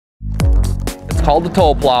It's called the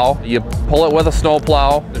tow plow. You pull it with a snow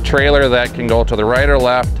plow. The trailer that can go to the right or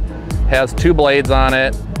left has 2 blades on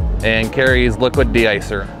it and carries liquid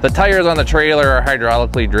de-icer. The tires on the trailer are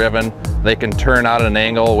hydraulically driven. They can turn out at an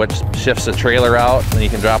angle which shifts the trailer out, and you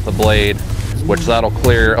can drop the blade, which that'll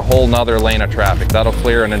clear a whole nother lane of traffic. That'll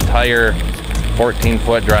clear an entire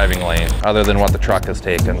 14-foot driving lane other than what the truck has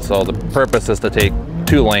taken. So the purpose is to take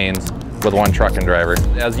 2 lanes with 1 truck and driver.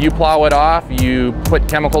 As you plow it off, you put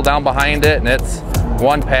chemical down behind it, and it's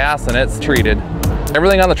 1 pass and it's treated.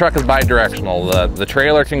 Everything on the truck is bi-directional. The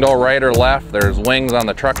trailer can go right or left. There's wings on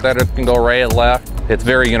the truck that can go right and left. It's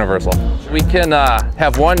very universal. We can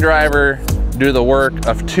have 1 driver do the work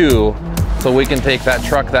of 2, so we can take that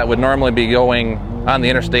truck that would normally be going on the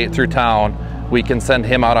interstate through town. We can send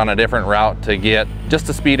him out on a different route just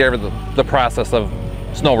to speed the process of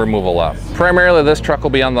snow removal up. Primarily this truck will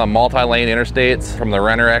be on the multi-lane interstates from the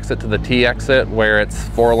Renner exit to the T exit, where it's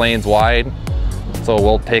 4 lanes wide. So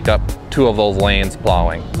we'll take up 2 of those lanes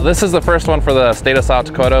plowing. This is the first one for the state of South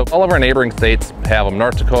Dakota. All of our neighboring states have them.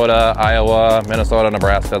 North Dakota, Iowa, Minnesota,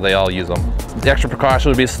 Nebraska, they all use them. The extra precaution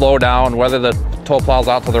would be slow down. Whether the tow plow's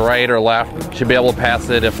out to the right or left, you should be able to pass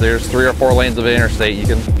it. If there's 3 or 4 lanes of interstate, you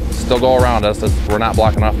can still go around us as we're not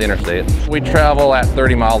blocking off the interstate. We travel at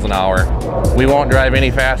 30 miles an hour. We won't drive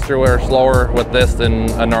any faster or slower with this than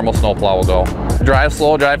a normal snow plow will go. Drive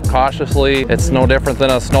slow, drive cautiously. It's no different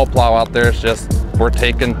than a snow plow out there. It's just we're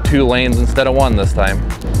taking 2 lanes instead of 1 this time.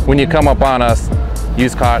 When you come up on us,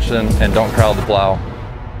 use caution and don't crowd the plow.